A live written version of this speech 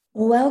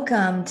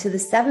Welcome to the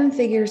Seven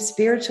Figure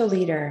Spiritual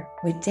Leader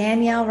with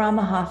Danielle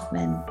Rama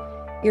Hoffman,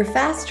 your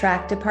fast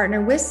track to partner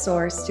with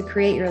Source to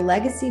create your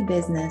legacy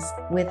business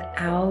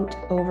without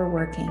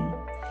overworking.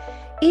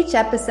 Each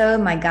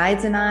episode, my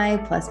guides and I,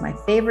 plus my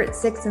favorite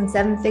 6 and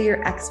 7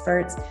 figure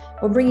experts,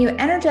 will bring you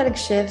energetic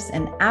shifts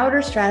and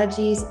outer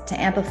strategies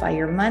to amplify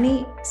your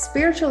money,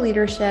 spiritual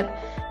leadership,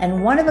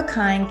 and one of a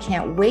kind,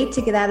 can't wait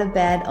to get out of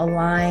bed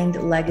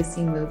aligned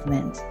legacy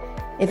movement.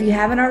 If you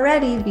haven't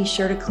already, be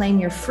sure to claim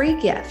your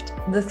free gift,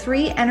 the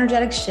 3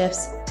 energetic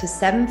shifts to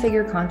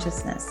 7-figure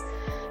consciousness.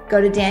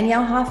 Go to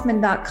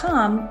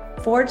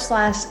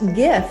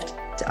daniellehoffman.com/gift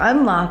to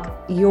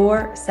unlock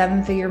your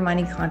 7-figure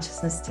money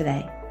consciousness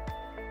today.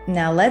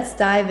 Now let's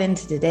dive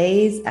into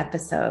today's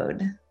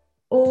episode.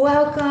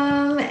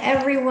 Welcome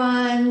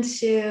everyone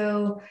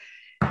to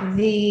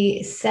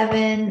the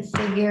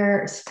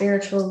 7-figure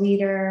spiritual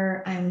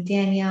leader. I'm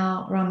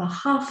Danielle Rama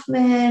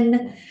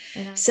Hoffman.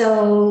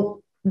 So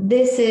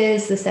this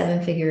is the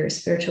 7-figure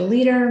spiritual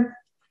leader,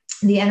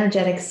 the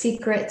energetic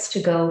secrets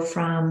to go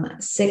from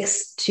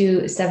 6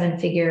 to 7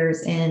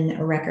 figures in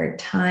a record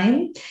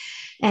time.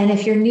 And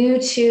if you're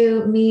new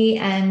to me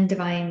and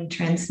Divine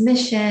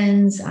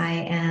Transmissions, I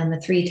am a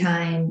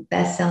 3-time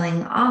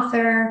best-selling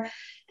author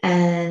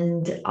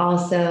and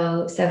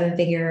also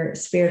 7-figure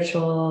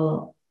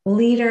spiritual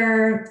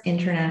leader,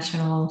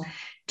 international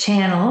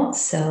channel.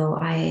 So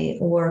I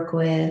work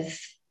with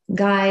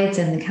guides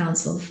and the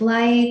Council of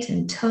Light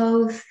and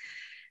Thoth.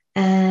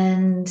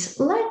 And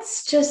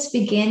let's just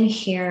begin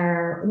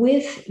here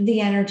with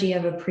the energy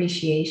of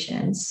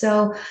appreciation.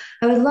 So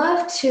I would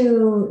love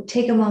to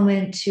take a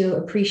moment to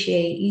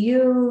appreciate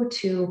you,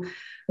 to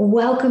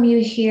welcome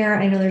you here.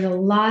 I know there's a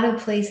lot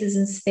of places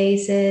and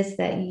spaces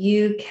that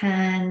you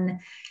can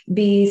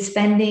be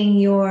spending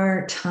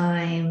your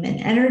time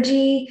and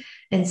energy.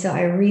 And so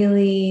I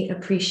really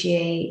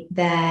appreciate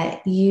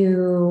that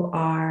you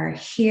are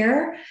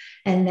here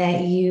and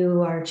that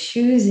you are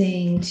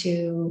choosing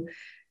to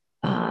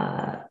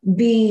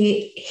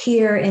be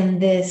here in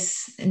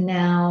this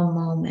now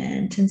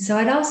moment. And so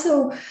I'd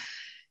also,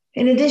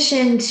 in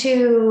addition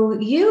to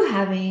you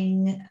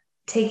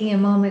taking a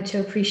moment to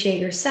appreciate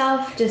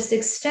yourself, just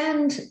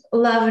extend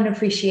love and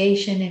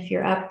appreciation, if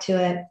you're up to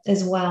it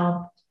as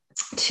well,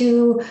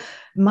 to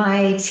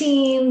my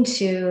team,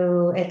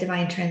 at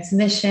Divine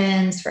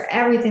Transmissions, for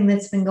everything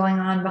that's been going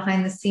on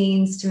behind the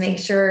scenes to make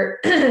sure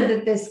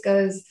that this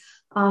goes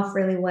off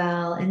really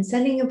well, and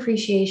sending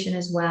appreciation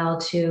as well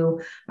to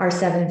our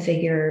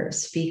 7-figure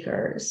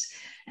speakers.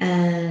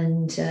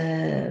 And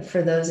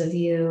for those of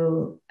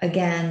you,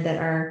 again,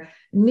 that are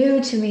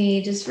new to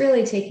me, just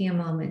really taking a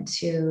moment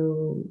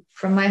to,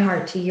 from my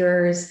heart to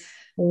yours,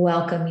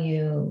 welcome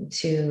you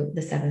to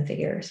the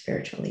 7-figure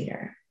spiritual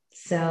leader.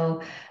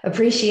 So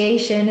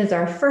appreciation is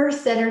our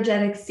first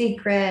energetic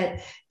secret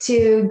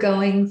to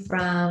going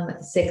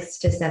from 6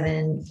 to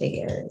 7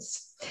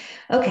 figures.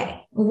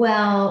 Okay,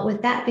 well,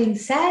 with that being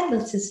said,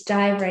 let's just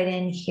dive right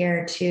in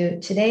here to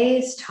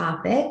today's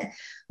topic,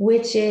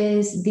 which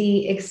is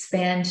the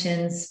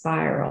expansion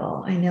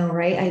spiral. I know,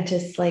 right? I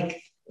just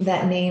like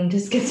that name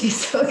just gets me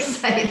so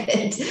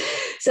excited.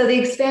 So the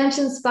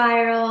expansion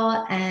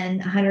spiral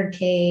and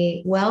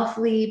 100K wealth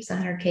leaps,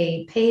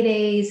 100K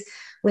paydays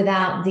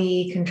without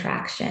the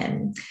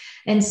contraction.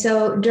 And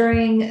so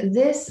during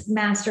this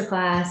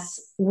masterclass,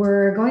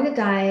 we're going to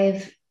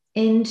dive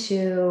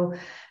into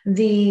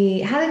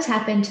how to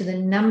tap into the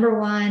number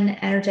one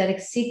energetic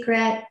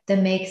secret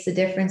that makes the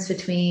difference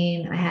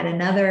between I had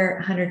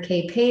another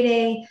 100K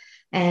payday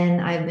and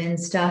I've been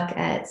stuck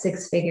at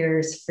 6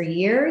 figures for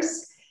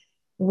years.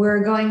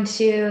 We're going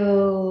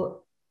to,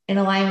 in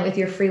alignment with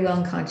your free will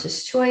and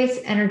conscious choice,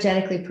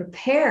 energetically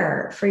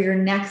prepare for your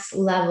next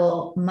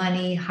level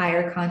money,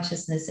 higher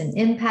consciousness, and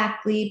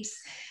impact leaps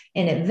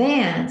in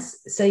advance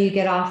so you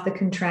get off the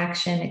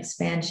contraction,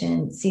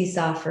 expansion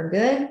seesaw for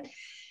good.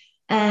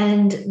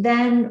 And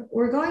then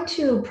we're going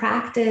to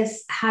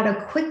practice how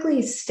to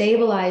quickly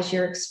stabilize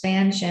your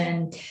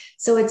expansion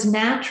so it's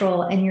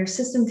natural and your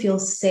system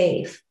feels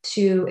safe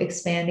to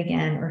expand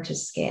again or to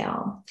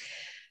scale.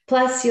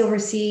 Plus, you'll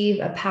receive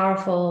a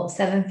powerful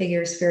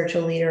 7-figure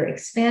spiritual leader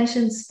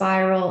expansion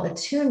spiral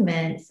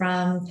attunement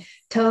from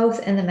Thoth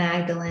and the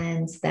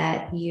Magdalens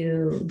that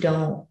you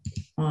don't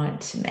want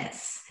to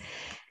miss.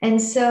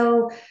 And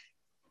so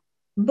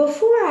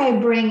before I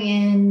bring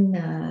in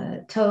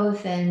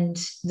Thoth and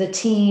the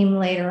team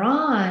later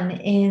on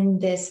in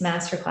this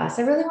masterclass,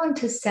 I really want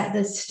to set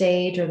the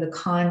stage or the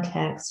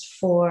context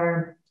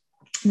for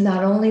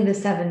not only the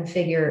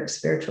 7-figure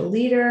spiritual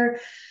leader,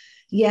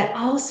 yet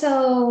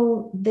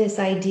also this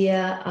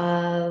idea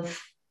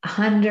of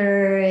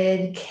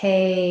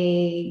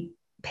 100K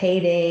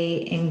payday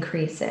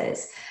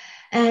increases.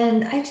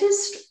 And I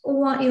just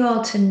want you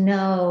all to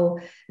know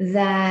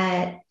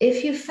that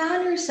if you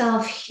found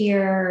yourself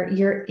here,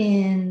 you're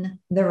in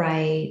the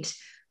right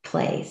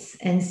place.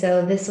 And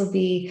so this will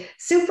be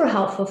super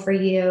helpful for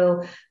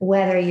you,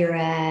 whether you're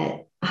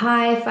at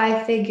high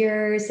 5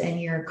 figures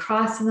and you're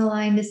crossing the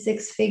line to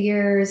 6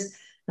 figures,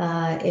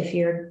 if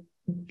you're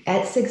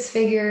at six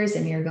figures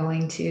and you're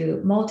going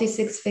to multi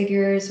six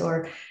figures,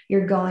 or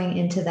you're going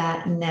into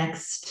that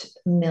next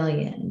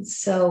million.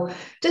 So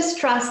just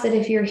trust that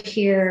if you're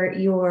here,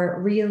 you're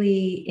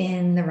really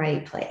in the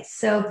right place.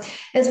 So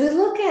as we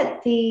look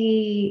at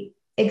the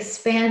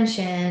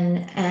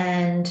expansion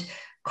and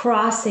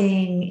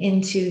crossing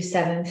into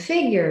seven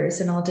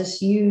figures, and I'll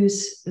just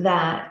use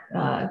that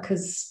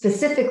because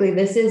specifically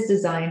this is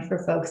designed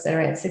for folks that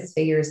are at six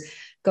figures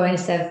going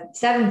to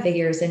seven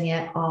figures, and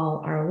yet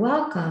all are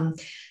welcome,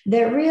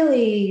 that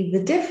really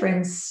the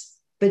difference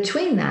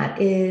between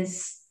that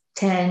is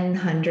 10,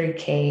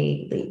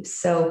 100K leaps.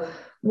 So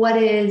what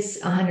is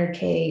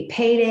 100K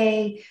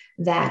payday?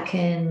 That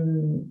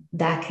can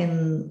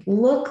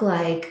look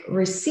like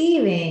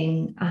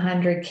receiving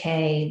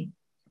 100K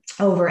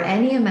over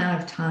any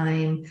amount of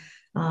time,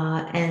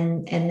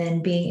 and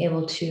then being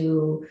able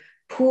to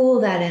pool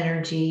that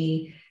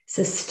energy,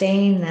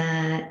 sustain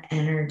that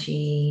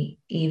energy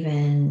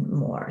even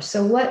more.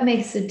 So what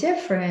makes the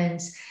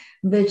difference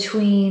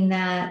between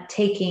that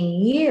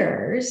taking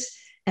years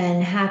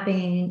and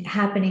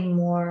happening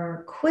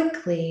more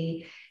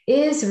quickly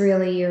is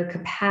really your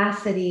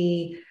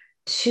capacity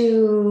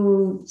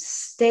to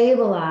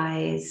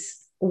stabilize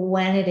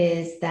when it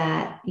is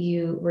that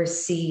you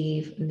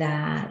receive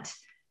that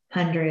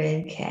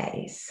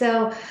 100K.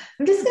 So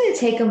I'm just going to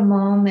take a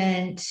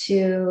moment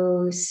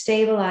to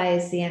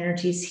stabilize the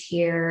energies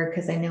here,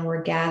 because I know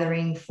we're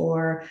gathering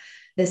for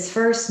this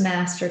first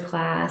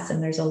masterclass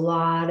and there's a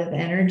lot of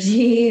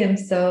energy. I'm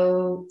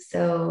so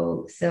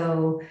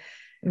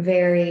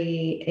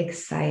very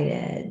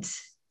excited.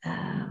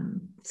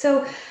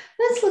 So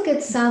let's look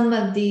at some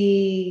of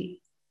the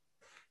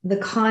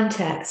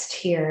context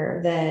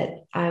here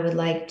that I would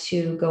like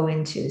to go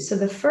into. So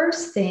the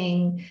first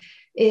thing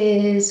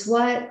is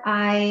what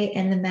I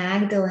and the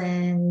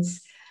Magdalens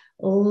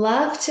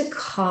love to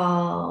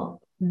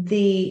call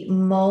the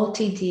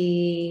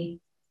multi-D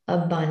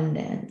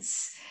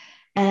abundance.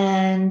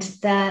 And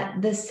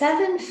that the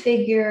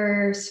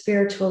seven-figure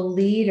spiritual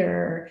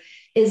leader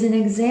is an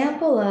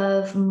example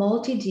of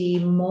multi-D,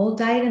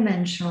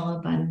 multi-dimensional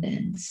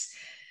abundance,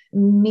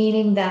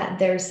 meaning that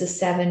there's the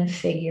seven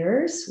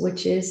figures,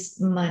 which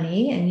is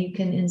money, and you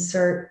can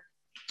insert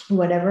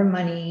whatever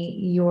money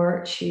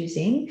you're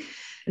choosing.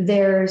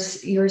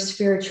 There's your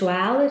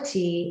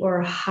spirituality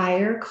or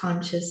higher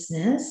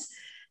consciousness.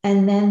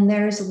 And then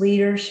there's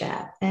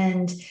leadership.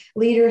 And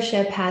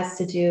leadership has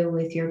to do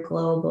with your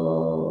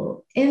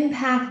global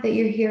impact that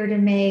you're here to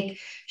make,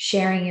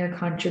 sharing your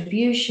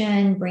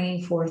contribution,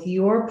 bringing forth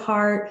your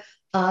part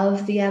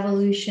of the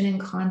evolution in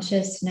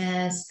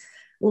consciousness,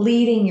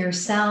 leading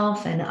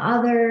yourself and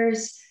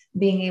others,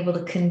 being able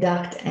to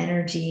conduct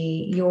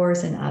energy,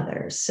 yours and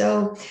others.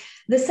 So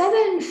the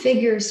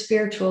seven-figure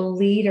spiritual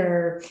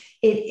leader,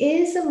 it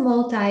is a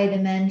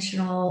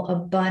multidimensional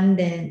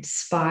abundant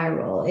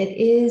spiral. It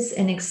is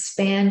an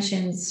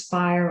expansion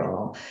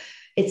spiral.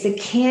 It's a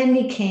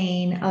candy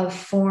cane of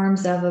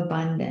forms of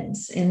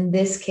abundance. In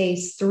this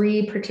case,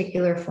 three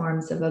particular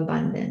forms of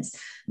abundance: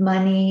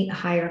 money,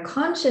 higher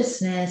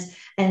consciousness,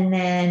 and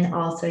then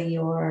also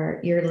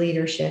your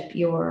leadership,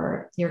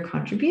 your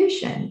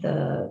contribution,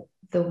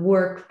 the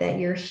work that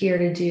you're here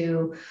to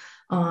do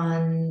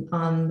on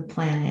the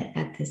planet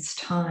at this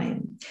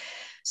time.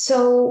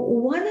 So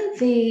one of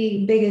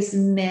the biggest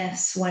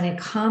myths when it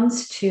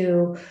comes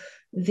to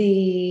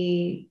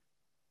the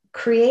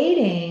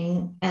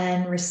creating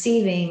and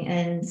receiving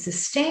and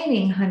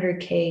sustaining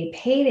 100K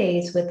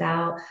paydays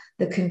without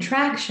the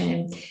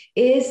contraction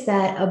is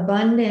that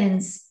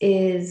abundance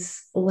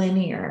is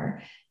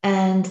linear,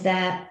 and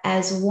that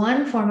as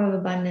one form of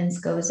abundance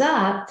goes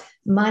up,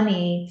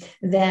 money,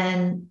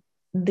 then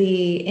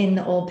in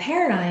the old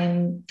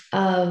paradigm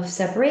of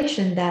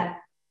separation, that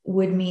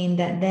would mean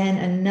that then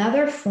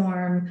another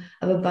form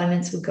of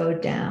abundance would go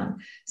down.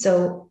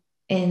 So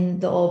in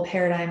the old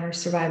paradigm or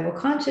survival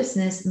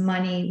consciousness,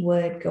 money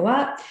would go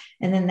up,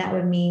 and then that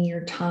would mean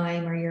your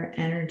time or your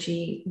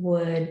energy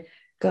would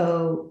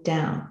go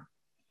down.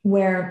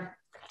 Where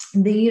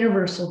the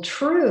universal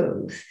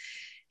truth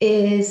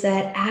is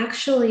that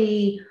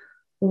actually,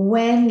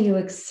 when you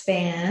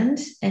expand,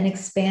 and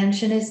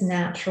expansion is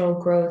natural,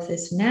 growth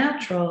is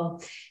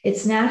natural,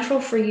 it's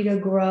natural for you to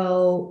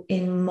grow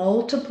in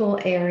multiple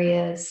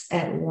areas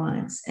at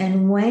once.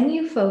 And when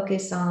you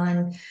focus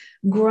on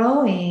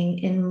growing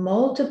in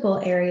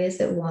multiple areas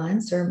at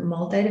once, or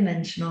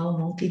multidimensional,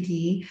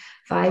 multi-D,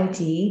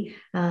 5D,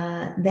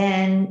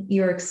 then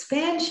your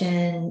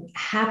expansion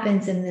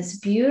happens in this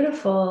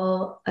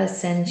beautiful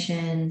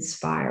ascension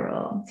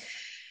spiral.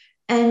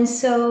 And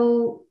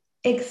so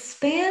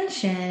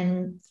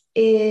expansion,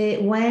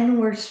 when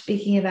we're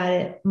speaking about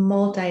it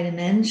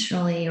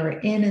multidimensionally or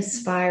in a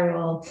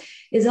spiral,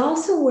 is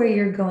also where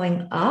you're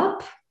going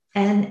up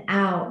and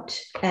out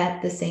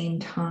at the same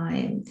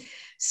time.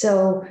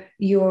 So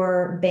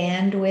your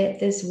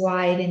bandwidth is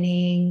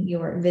widening,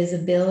 your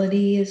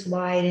visibility is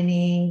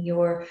widening,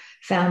 your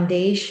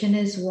foundation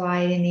is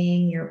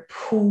widening, you're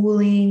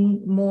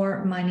pooling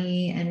more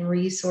money and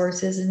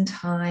resources and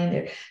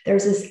time.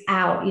 There's this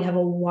out, you have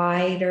a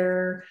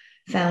wider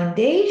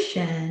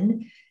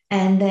foundation,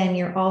 and then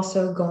you're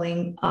also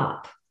going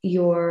up.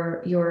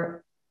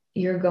 You're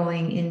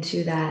going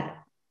into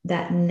that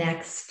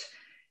next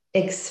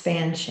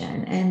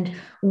expansion. And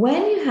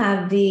when you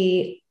have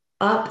the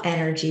up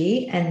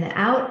energy and the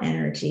out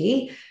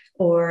energy,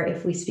 or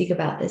if we speak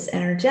about this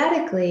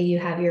energetically, you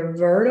have your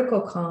vertical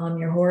column,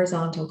 your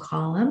horizontal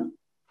column,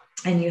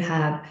 and you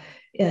have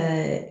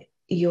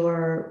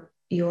your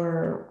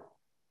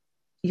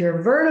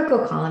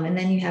vertical column, and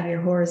then you have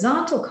your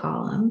horizontal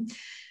column,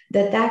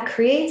 that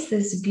creates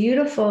this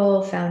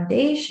beautiful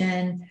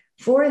foundation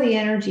for the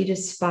energy to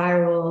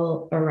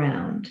spiral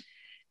around.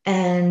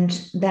 And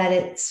that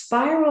it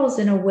spirals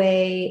in a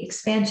way,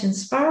 expansion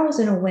spirals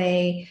in a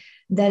way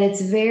that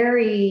it's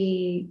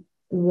very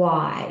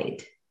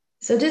wide.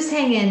 So just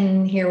hang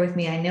in here with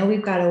me. I know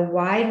we've got a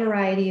wide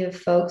variety of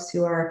folks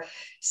who are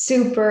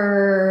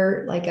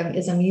super, like,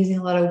 as I'm using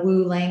a lot of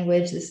woo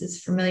language, this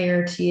is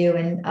familiar to you,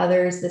 and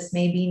others, this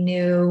may be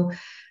new.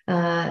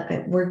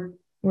 I'm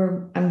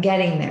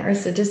getting there.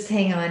 So just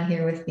hang on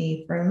here with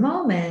me for a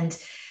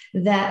moment,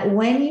 that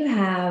when you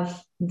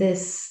have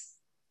this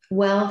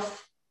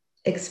wealth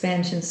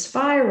expansion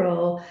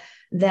spiral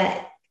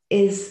that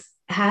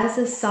has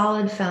a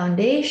solid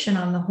foundation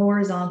on the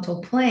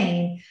horizontal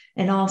plane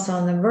and also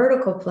on the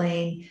vertical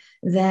plane,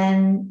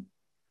 then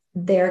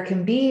there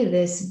can be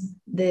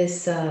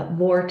this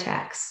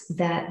vortex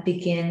that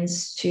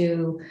begins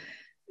to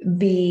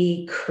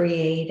be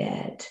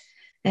created.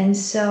 And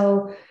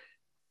so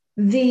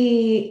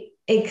the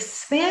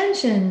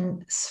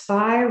expansion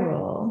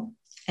spiral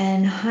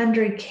and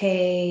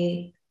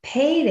 100K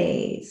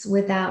paydays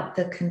without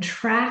the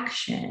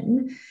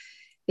contraction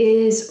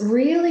is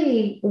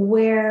really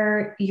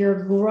where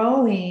you're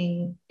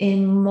growing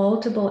in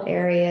multiple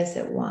areas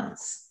at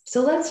once.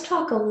 So let's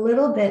talk a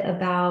little bit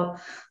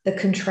about the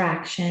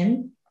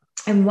contraction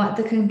and what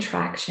the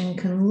contraction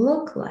can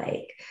look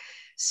like.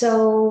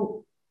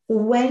 So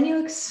when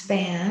you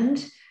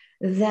expand,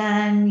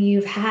 then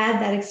you've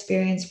had that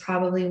experience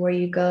probably where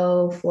you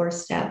go 4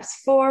 steps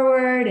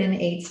forward and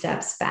 8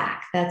 steps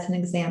back. That's an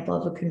example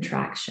of a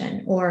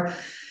contraction. Or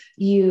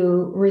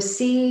you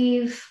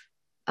receive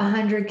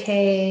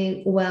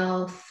 100K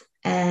wealth,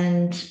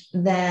 and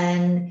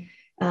then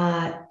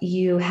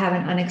you have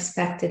an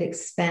unexpected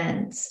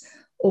expense,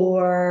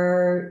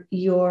 or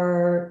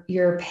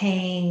you're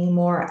paying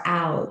more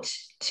out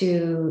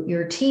to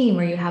your team,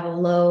 or you have a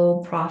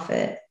low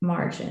profit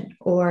margin,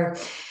 or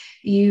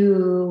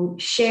you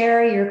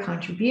share your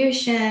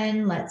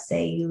contribution. Let's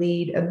say you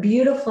lead a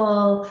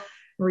beautiful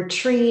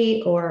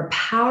retreat or a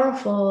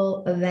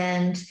powerful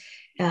event,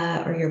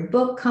 or your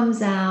book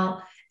comes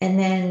out, and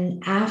then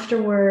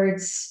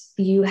afterwards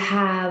you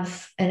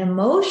have an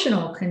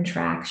emotional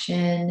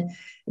contraction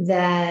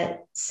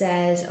that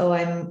says,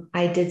 oh,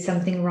 I did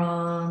something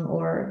wrong,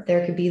 or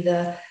there could be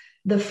the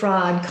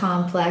fraud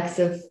complex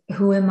of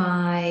who am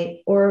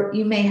I, or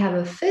you may have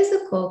a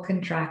physical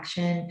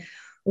contraction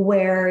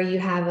where you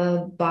have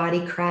a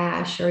body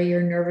crash or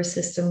your nervous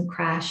system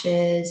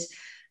crashes,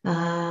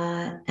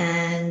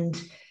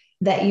 and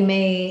that you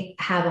may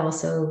have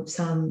also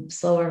some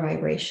slower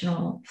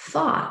vibrational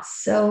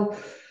thoughts. So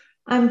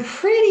I'm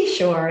pretty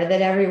sure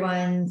that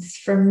everyone's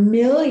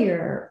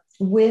familiar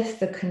with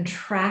the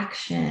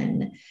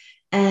contraction,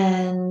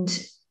 and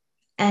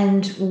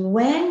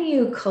when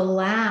you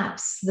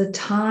collapse the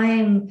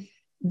time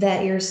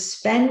that you're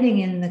spending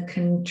in the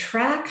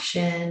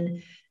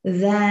contraction,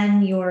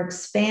 then your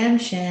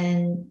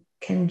expansion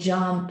can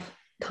jump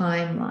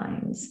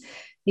timelines,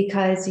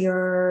 because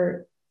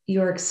your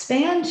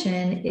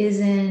expansion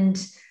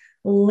isn't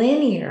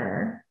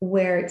linear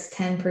where it's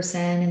 10%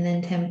 and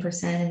then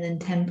 10% and then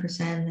 10%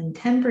 and then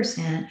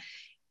 10%.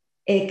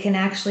 It can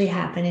actually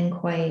happen in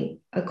quite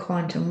a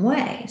quantum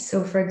way.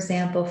 So for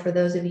example, for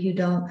those of you who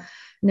don't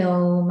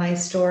know my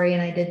story,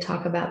 and I did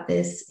talk about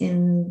this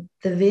in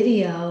the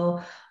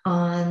video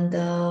on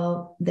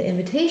the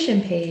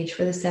invitation page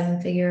for the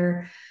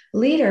 7-figure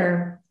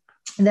leader,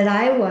 that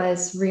I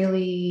was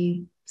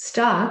really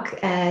stuck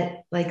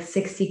at like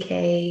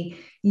 60K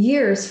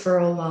years for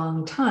a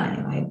long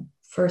time. I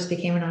first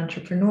became an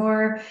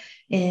entrepreneur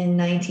in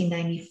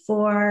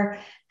 1994,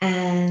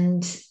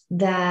 and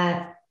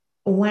that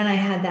when I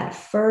had that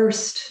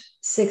first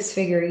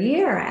 6-figure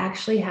year, I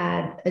actually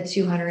had a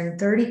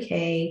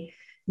 230K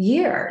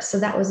year. So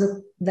that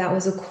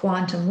was a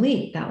quantum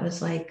leap. That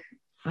was like,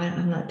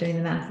 I'm not doing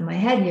the math in my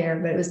head here,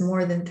 but it was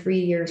more than 3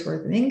 years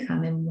worth of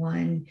income in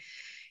 1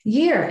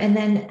 year. And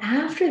then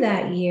after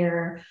that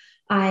year,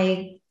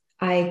 my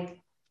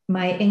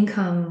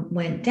income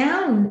went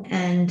down,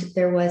 and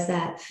there was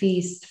that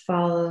feast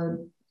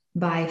followed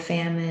by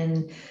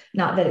famine.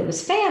 Not that it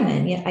was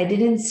famine, yet I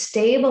didn't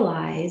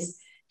stabilize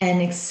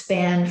and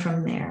expand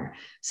from there.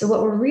 So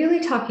what we're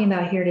really talking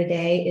about here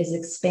today is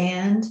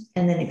expand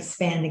and then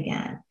expand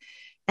again.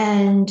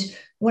 And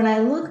when I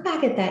look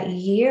back at that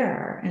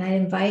year, and I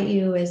invite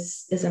you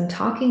as I'm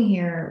talking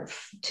here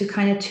to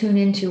kind of tune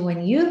into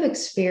when you've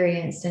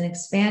experienced an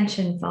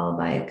expansion followed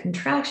by a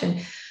contraction.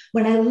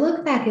 When I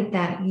look back at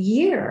that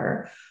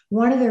year,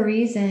 one of the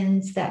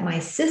reasons that my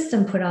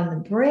system put on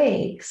the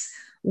brakes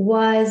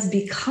was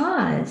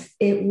because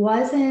it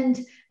wasn't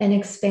an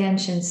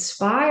expansion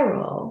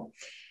spiral.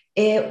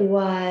 It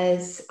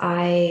was,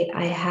 I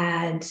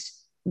had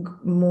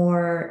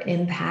more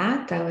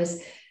impact. I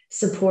was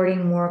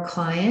supporting more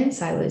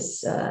clients. I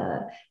was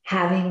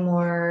having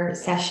more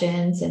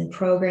sessions and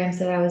programs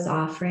that I was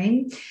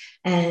offering,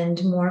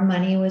 and more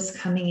money was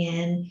coming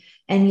in.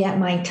 And yet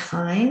my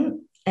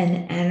time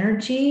and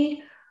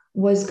energy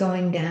was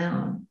going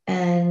down.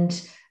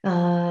 And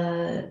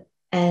I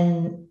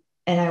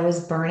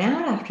was burnt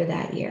out after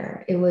that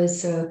year. It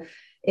was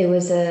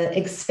a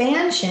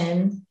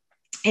expansion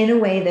in a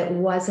way that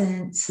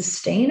wasn't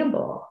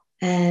sustainable,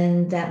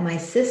 and that my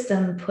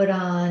system put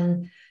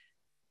on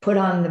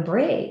the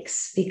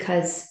brakes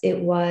because it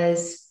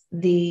was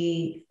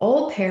the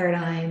old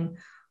paradigm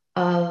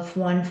of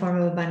one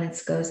form of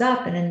abundance goes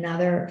up and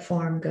another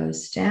form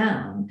goes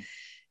down.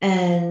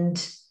 And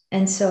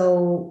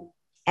so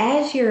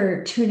as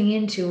you're tuning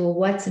into, well,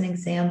 what's an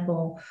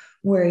example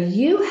where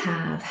you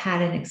have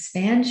had an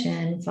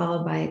expansion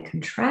followed by a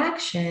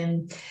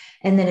contraction,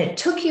 and then it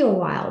took you a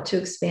while to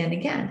expand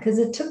again? Because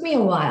it took me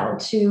a while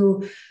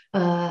to,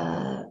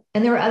 and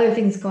there were other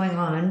things going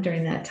on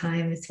during that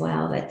time as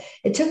well, but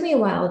it took me a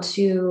while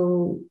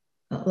to,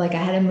 like, I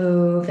had to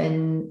move,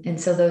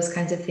 and so those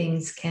kinds of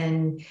things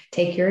can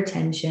take your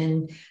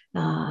attention.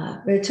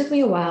 But it took me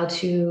a while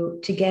to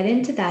get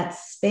into that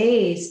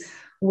space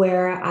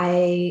where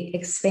I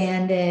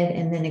expanded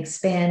and then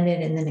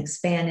expanded and then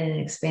expanded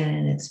and expanded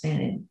and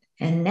expanded.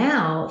 And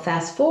now,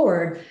 fast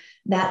forward,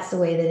 that's the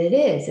way that it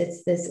is.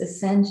 It's this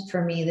ascension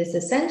for me, this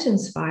ascension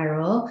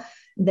spiral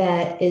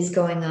that is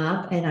going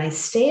up, and I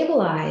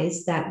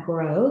stabilize that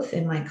growth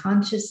in my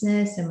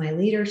consciousness and my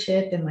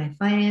leadership and my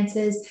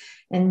finances.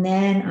 And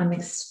then I'm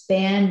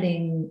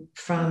expanding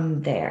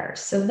from there.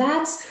 So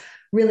that's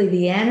really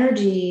the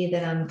energy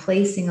that I'm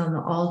placing on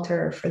the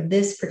altar for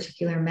this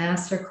particular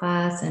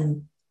masterclass.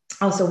 And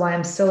also why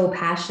I'm so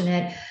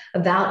passionate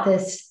about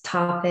this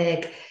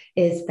topic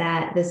is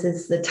that this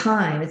is the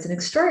time, it's an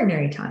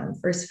extraordinary time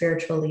for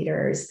spiritual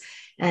leaders.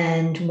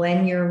 And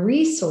when you're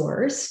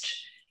resourced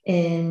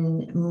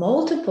in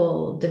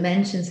multiple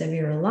dimensions of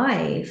your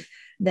life,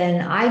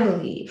 then I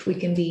believe we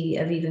can be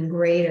of even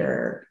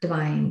greater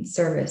divine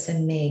service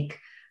and make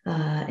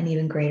an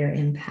even greater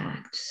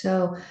impact.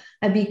 So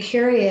I'd be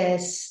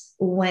curious,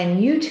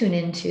 when you tune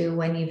into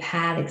when you've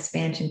had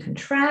expansion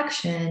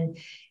contraction,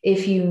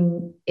 if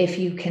you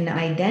can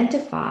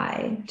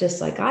identify,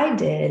 just like I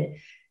did,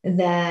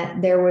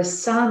 that there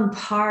was some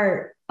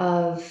part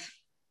of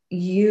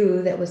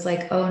you that was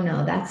like, oh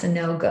no, that's a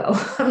no-go.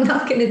 I'm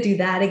not going to do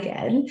that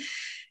again,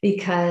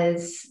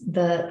 because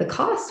the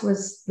cost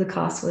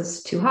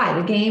was too high.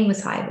 The gain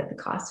was high, but the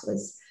cost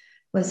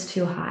was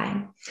too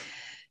high.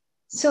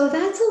 So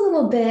that's a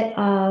little bit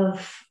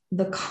of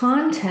the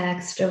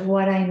context of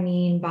what I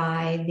mean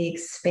by the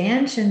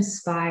expansion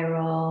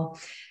spiral.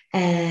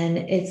 And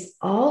it's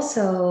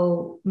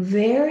also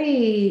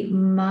very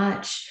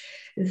much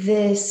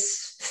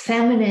this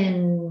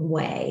feminine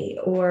way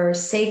or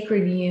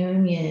sacred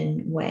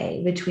union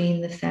way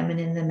between the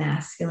feminine and the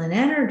masculine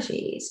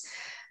energies,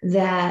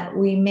 that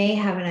we may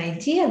have an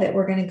idea that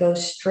we're going to go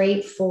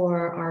straight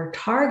for our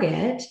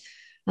target,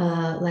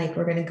 like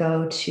we're going to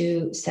go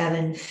to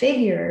 7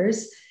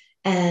 figures,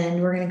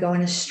 and we're going to go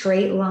in a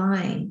straight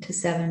line to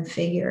 7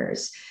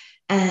 figures.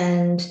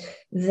 And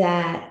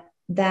that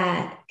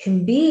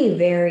can be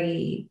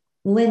very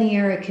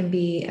linear. It can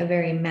be a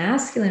very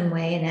masculine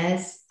way. And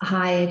as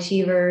high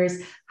achievers,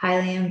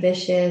 highly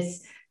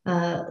ambitious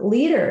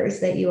leaders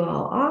that you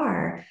all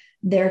are,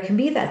 there can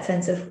be that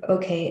sense of,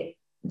 okay,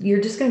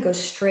 you're just going to go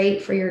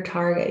straight for your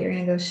target. You're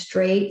going to go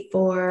straight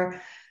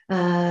for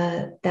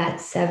that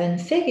 7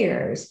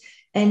 figures.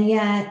 And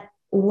yet,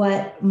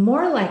 what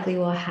more likely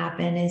will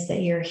happen is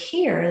that you're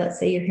here. Let's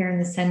say you're here in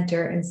the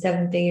center and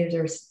 7 figures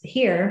are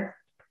here,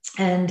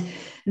 and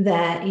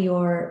that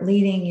you're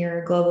leading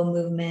your global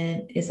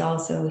movement is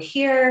also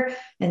here,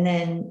 and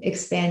then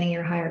expanding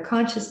your higher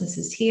consciousness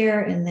is here.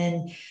 And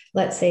then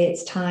let's say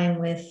it's time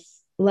with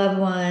loved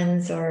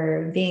ones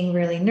or being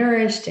really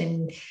nourished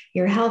and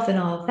your health and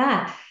all of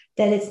that,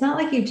 that it's not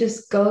like you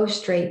just go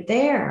straight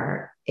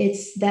there.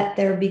 It's that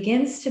there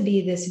begins to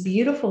be this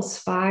beautiful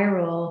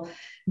spiral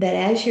that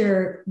as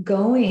you're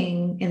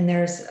going, and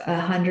there's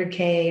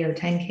 100K or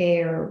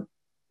 10K or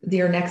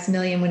your next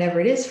million,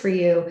 whatever it is for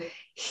you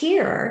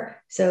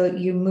here. So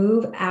you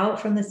move out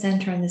from the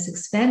center on this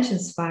expansion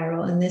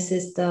spiral, and this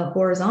is the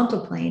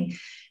horizontal plane.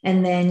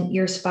 And then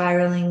you're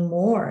spiraling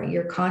more.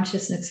 Your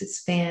consciousness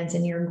expands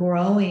and you're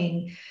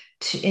growing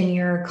in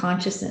your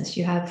consciousness.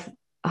 You have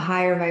a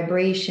higher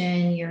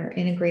vibration, you're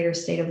in a greater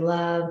state of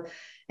love.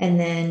 and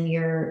then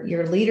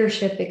your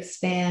leadership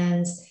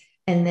expands,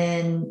 and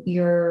then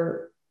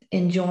you're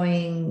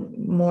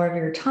enjoying more of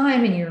your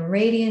time and your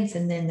radiance,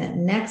 and then that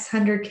next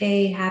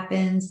 100K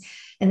happens,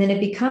 and then it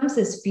becomes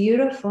this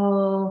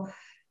beautiful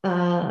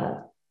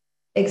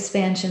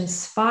expansion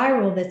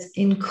spiral that's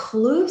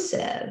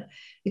inclusive,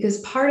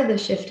 because part of the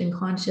shift in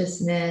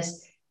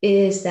consciousness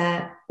is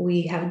that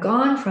we have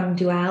gone from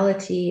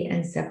duality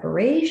and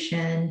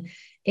separation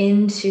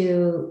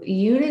into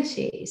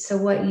unity. So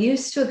what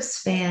used to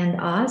expand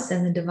us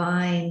and the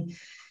divine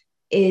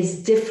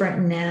is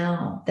different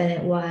now than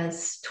it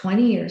was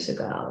 20 years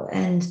ago.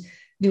 And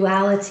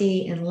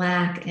duality and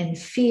lack and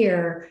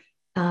fear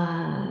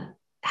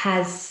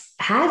has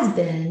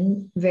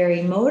been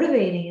very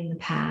motivating in the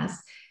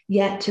past.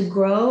 Yet to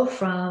grow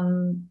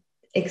from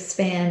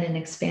expand and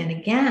expand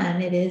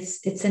again,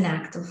 it's an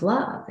act of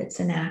love. It's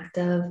an act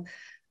of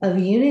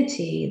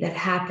unity that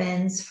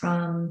happens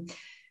from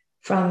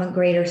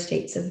greater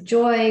states of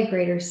joy,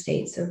 greater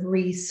states of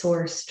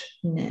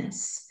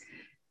resourcedness.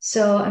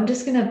 So I'm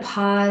just going to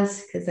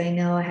pause, because I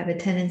know I have a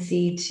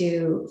tendency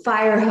to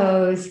fire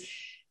hose,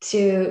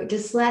 to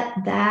just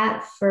let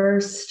that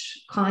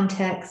first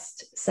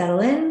context settle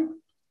in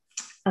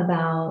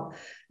about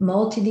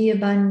multi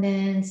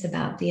abundance,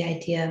 about the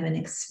idea of an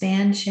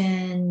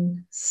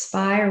expansion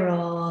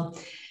spiral,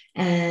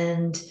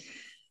 and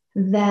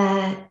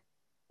that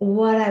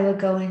what I would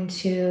go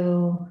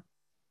into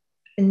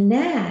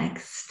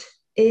next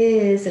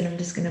is, and I'm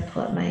just going to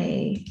pull up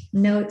my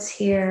notes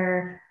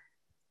here,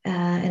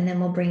 and then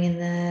we'll bring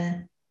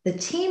in the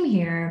team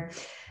here,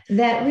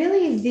 that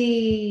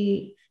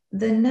really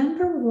the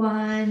number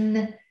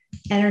one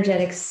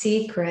energetic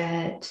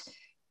secret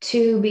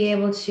to be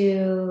able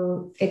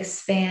to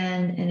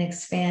expand and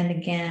expand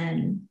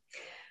again,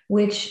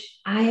 which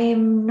I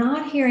am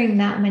not hearing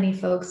that many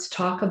folks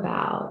talk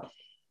about,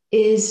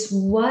 is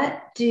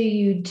what do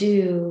you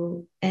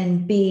do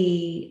and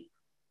be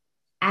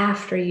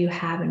after you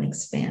have an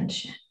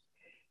expansion?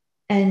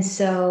 And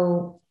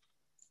so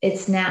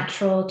it's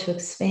natural to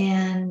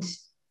expand.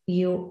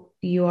 You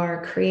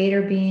are a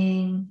creator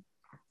being.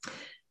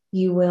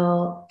 You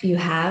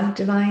have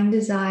divine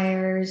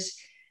desires.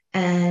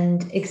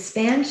 And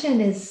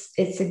expansion it's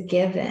a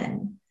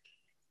given.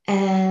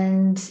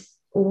 And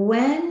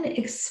when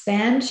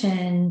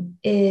expansion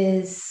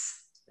is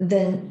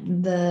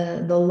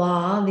the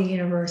law, the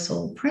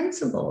universal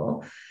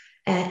principle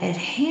at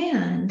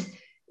hand,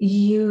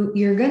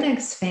 you're going to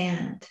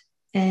expand,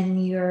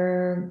 and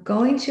you're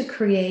going to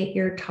create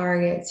your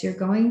targets. You're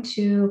going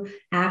to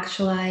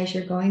actualize,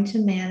 you're going to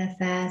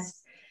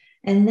manifest.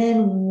 And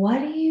then what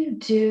do you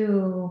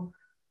do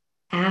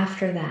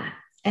after that?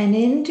 And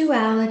in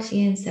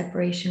duality and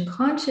separation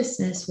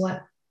consciousness,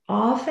 what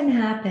often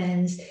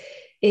happens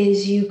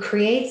is you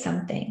create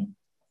something,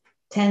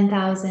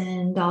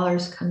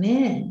 $10,000 come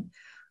in,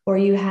 or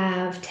you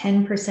have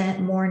 10%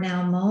 more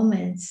now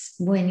moments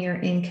when you're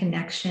in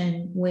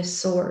connection with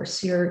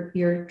source,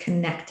 you're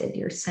connected,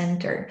 you're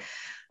centered,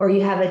 or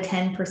you have a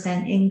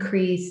 10%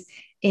 increase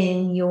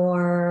in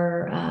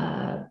your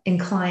in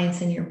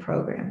clients in your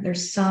program.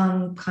 There's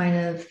some kind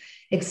of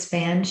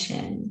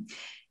expansion,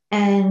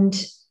 and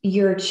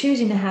you're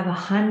choosing to have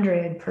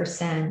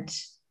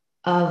 100%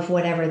 of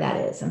whatever that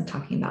is. I'm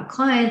talking about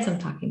clients, I'm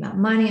talking about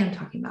money, I'm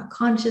talking about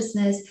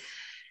consciousness.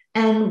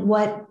 And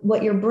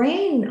what your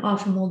brain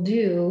often will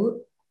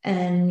do,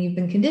 and you've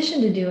been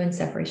conditioned to do in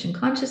separation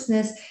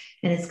consciousness,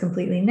 and it's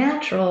completely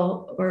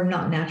natural, or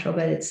not natural,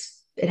 but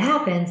it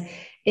happens,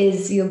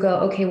 is you'll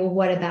go, okay, well,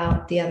 what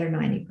about the other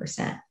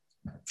 90%?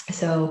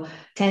 So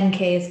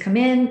 10K has come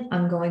in,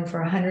 I'm going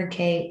for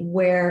 100K.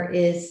 Where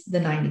is the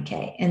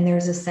 90K? And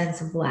there's a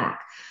sense of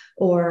lack.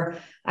 Or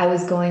I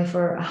was going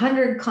for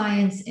 100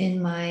 clients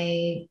in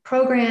my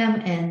program,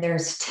 and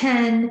there's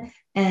 10,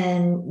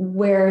 and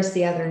where's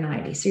the other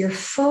 90? So you're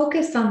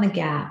focused on the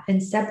gap,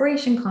 and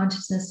separation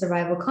consciousness,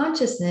 survival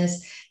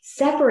consciousness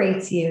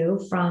separates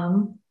you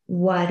from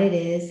what it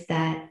is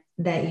that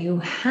you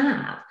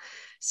have.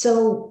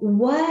 So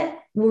what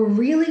we're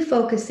really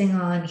focusing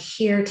on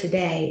here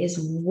today is,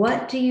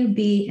 what do you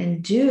be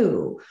and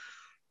do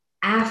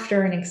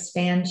after an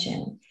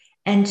expansion?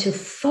 And to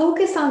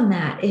focus on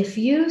that, if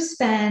you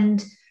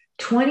spend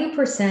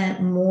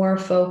 20% more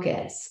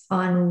focus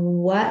on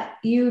what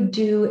you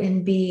do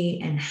and be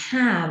and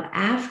have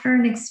after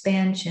an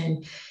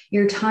expansion,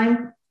 your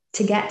time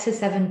to get to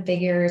 7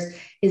 figures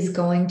is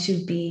going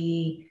to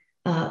be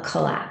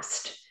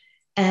collapsed.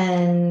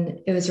 And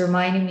it was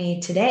reminding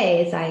me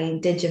today, as I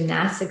did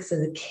gymnastics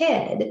as a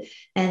kid,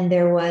 and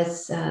there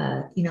was,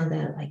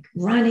 the like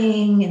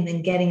running and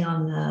then getting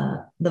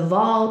on the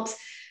vault,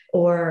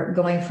 or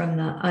going from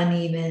the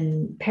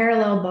uneven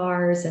parallel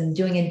bars and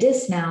doing a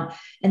dismount.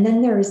 And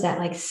then there was that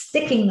like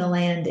sticking the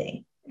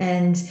landing.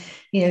 And,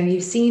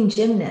 you've seen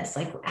gymnasts,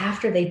 like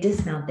after they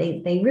dismount,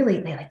 they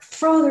like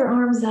throw their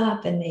arms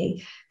up and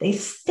they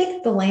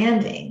stick the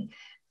landing.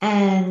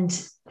 And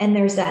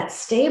there's that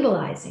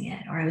stabilizing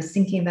it. Or I was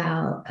thinking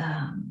about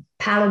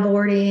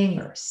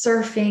paddleboarding or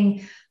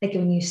surfing. Like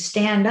when you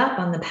stand up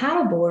on the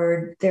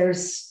paddleboard,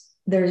 there's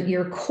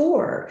your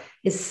core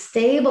is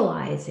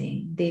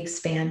stabilizing the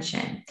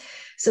expansion.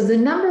 So the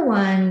number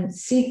one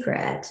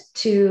secret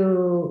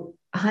to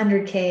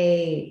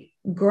 100K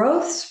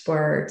growth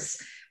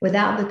spurts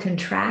without the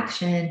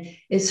contraction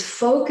is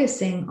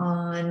focusing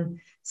on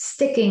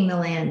sticking the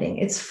landing.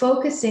 It's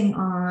focusing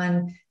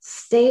on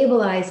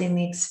stabilizing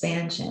the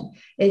expansion.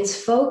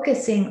 It's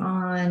focusing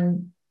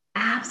on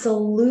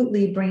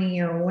absolutely bringing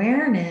your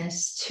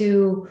awareness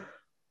to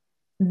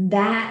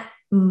that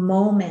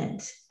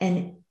moment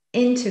and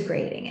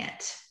integrating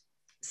it.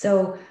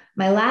 So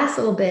my last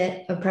little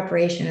bit of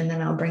preparation, and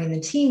then I'll bring in the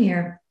team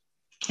here,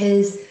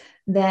 is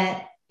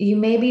that you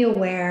may be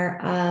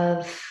aware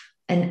of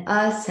an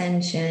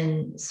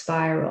ascension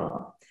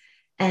spiral,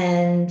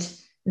 and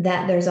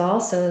that there's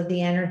also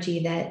the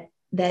energy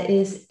that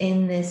is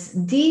in this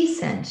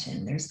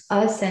descension. There's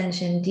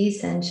ascension,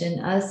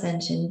 descension,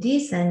 ascension,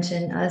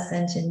 descension,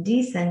 ascension,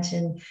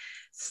 descension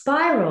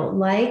spiral,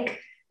 like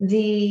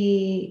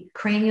the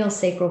cranial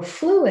sacral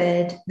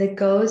fluid that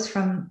goes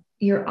from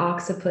your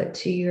occiput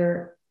to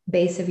your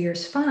base of your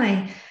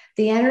spine.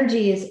 The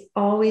energy is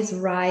always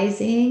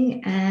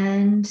rising,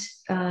 and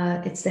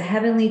it's the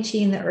heavenly chi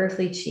and the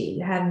earthly chi.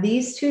 You have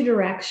these two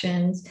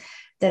directions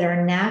that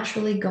are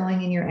naturally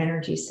going in your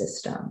energy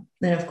system.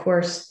 Then, of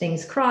course,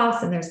 things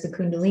cross, and there's the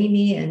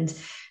Kundalini. And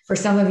for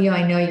some of you,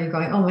 I know you're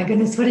going, oh my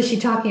goodness, what is she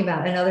talking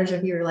about? And others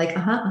of you are like,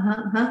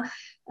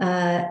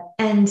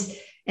 and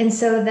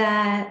so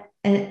that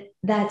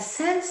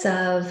sense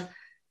of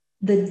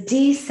the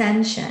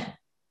descension,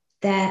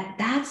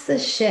 that's the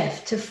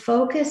shift to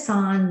focus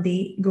on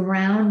the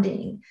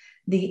grounding,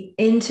 the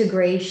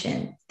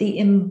integration, the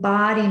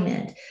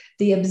embodiment,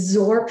 the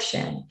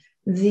absorption,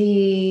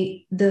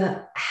 the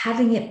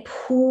having it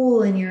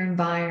pool in your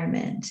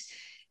environment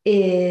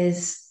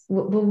is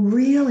what will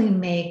really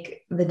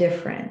make the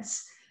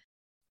difference.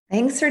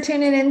 Thanks for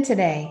tuning in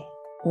today.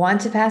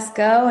 Want to pass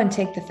go and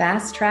take the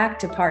fast track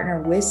to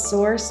partner with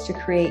Source to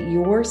create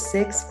your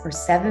 6 or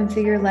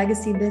 7-figure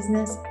legacy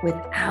business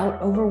without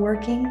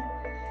overworking?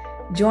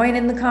 Join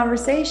in the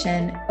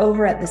conversation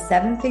over at the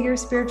 7-Figure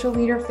Spiritual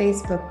Leader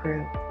Facebook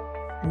group.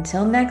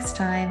 Until next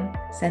time,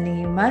 sending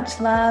you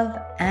much love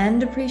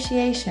and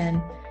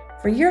appreciation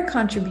for your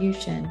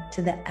contribution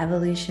to the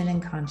evolution in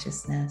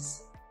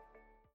consciousness.